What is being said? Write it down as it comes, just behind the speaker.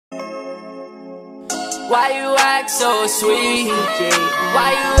Why you act so sweet?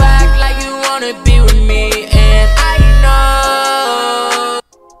 Why you act like you wanna be with me? And I know.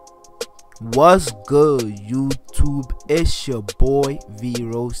 What's good, YouTube? It's your boy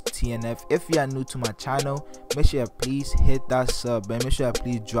vRose TNF. If you are new to my channel, make sure you please hit that sub and make sure you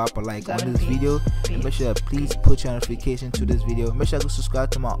please drop a like on this video, and make sure you please put your notification to this video. Make sure you go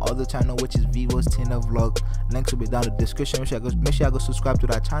subscribe to my other channel, which is vRose TNF VLOGS. Links will be down in the description. Make sure you go subscribe to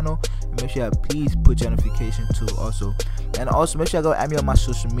that channel, and make sure you please put your notification to also. And also make sure you go add me on my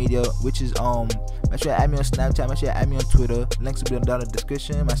social media, which is make sure you add me on Snapchat, make sure you add me on Twitter. Links will be down in the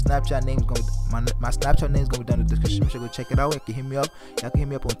description. My Snapchat name is gonna be down in the description. Make sure you go check it out. You can hit me up. Y'all can hit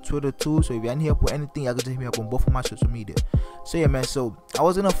me up on Twitter too. So if you need help with anything, y'all can just hit me up on both of my social media. So yeah, man. So I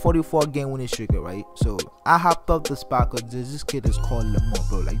was in a 44 game winning streak, right? So I hopped off the spot because this kid is called Lemon,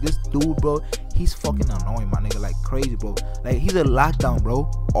 bro. Like this dude, bro, he's fucking annoying, my nigga, like crazy, bro. Like he's a lockdown,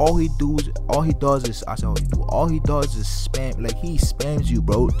 bro. All he does is spam. Like he spams you,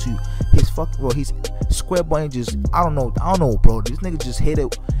 bro, to his fucking, bro. He's square button just I don't know, bro. This nigga just hit a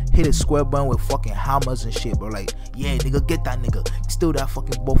square button with fucking hammers and shit, bro. Like, yeah, nigga, get that nigga, steal that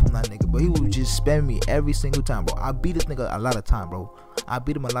fucking ball from that nigga. But he would just spam me every single time, bro. I beat this nigga a lot of time, bro. I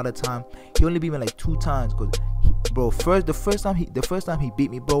beat him a lot of time. He only beat me like 2 times, cause bro, the first time he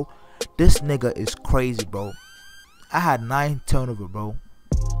beat me, bro, this nigga is crazy, bro. I had 9 turnover, bro.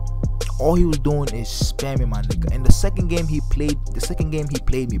 All he was doing is spamming my nigga. And the second game he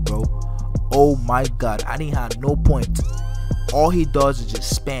played me, bro. Oh my god, I didn't have no point. All he does is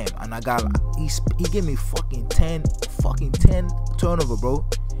just spam, and he gave me fucking 10 turnover, bro,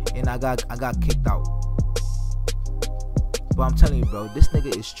 and I got kicked out. But I'm telling you, bro, this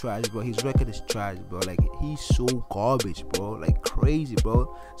nigga is trash, bro. His record is trash, bro. Like he's so garbage, bro. Like crazy,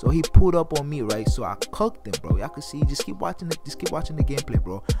 bro. So he pulled up on me, right? So I cooked him, bro. Y'all can see. Just keep watching the gameplay,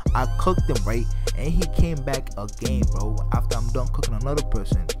 bro. I cooked him, right, and he came back again, bro. After I'm done cooking another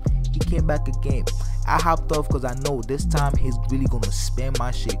person, he came back again. I hopped off because I know this time he's really gonna spam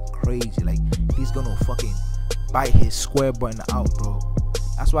my shit crazy. Like he's gonna fucking bite his square button out, bro.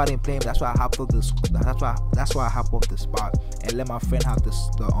 That's why I didn't play him. That's why I hopped off this. That's why I hopped off the spot and let my friend have the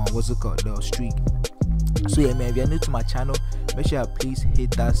streak. So yeah, man, if you're new to my channel, make sure you please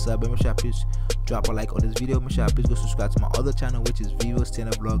hit that sub and make sure you please drop a like on this video. Make sure you please go subscribe to my other channel, which is vRose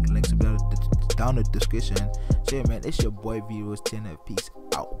TNF VLOGS. Links will be down in the description. So yeah, man, it's your boy vRose TNF. Peace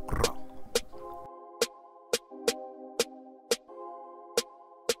out, bro.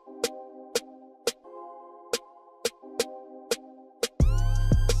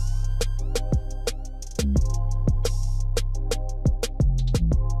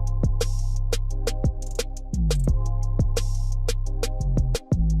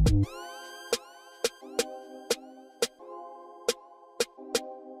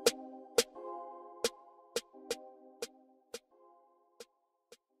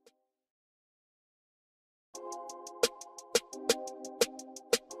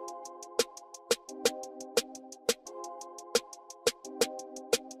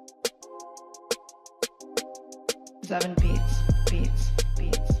 Seven beats.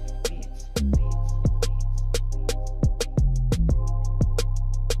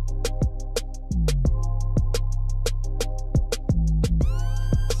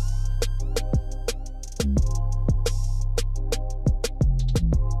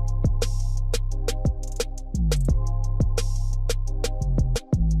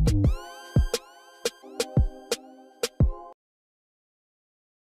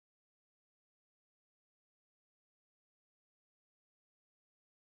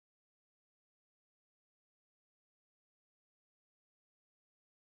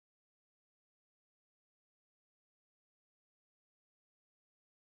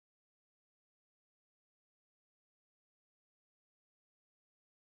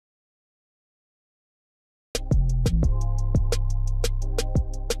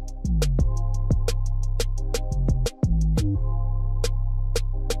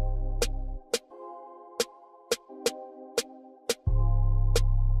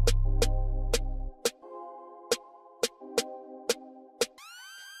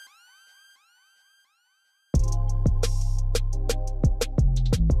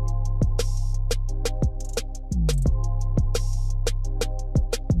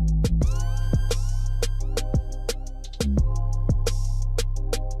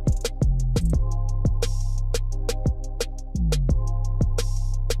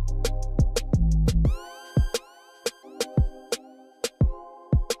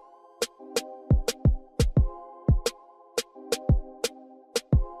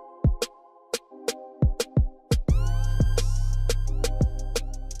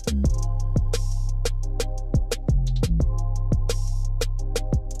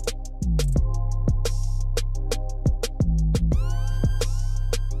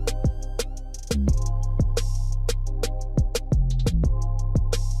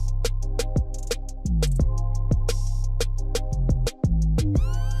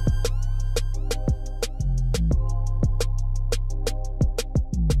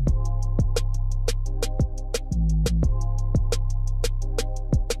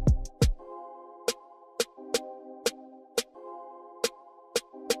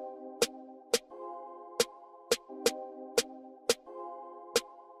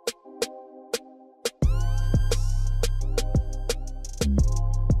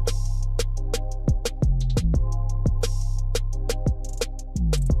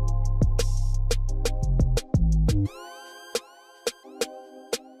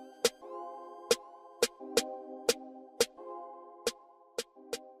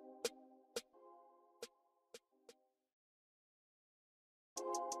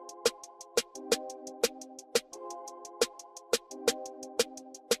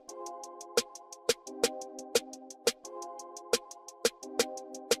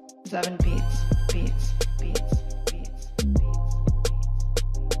 2007 beats, beats, beats, beats, beats.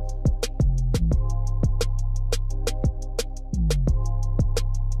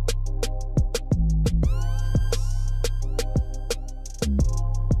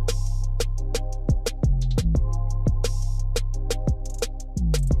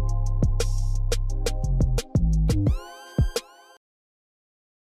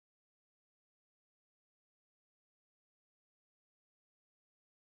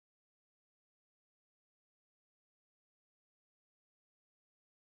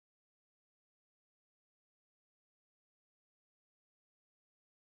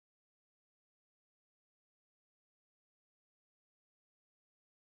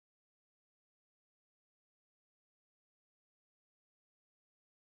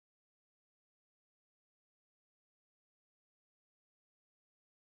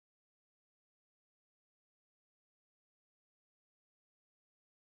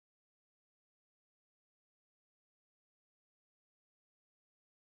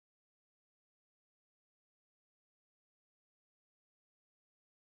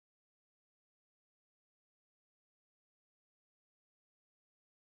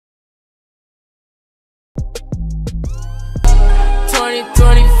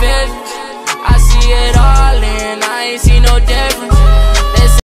 2025, I see it all and I ain't see no difference.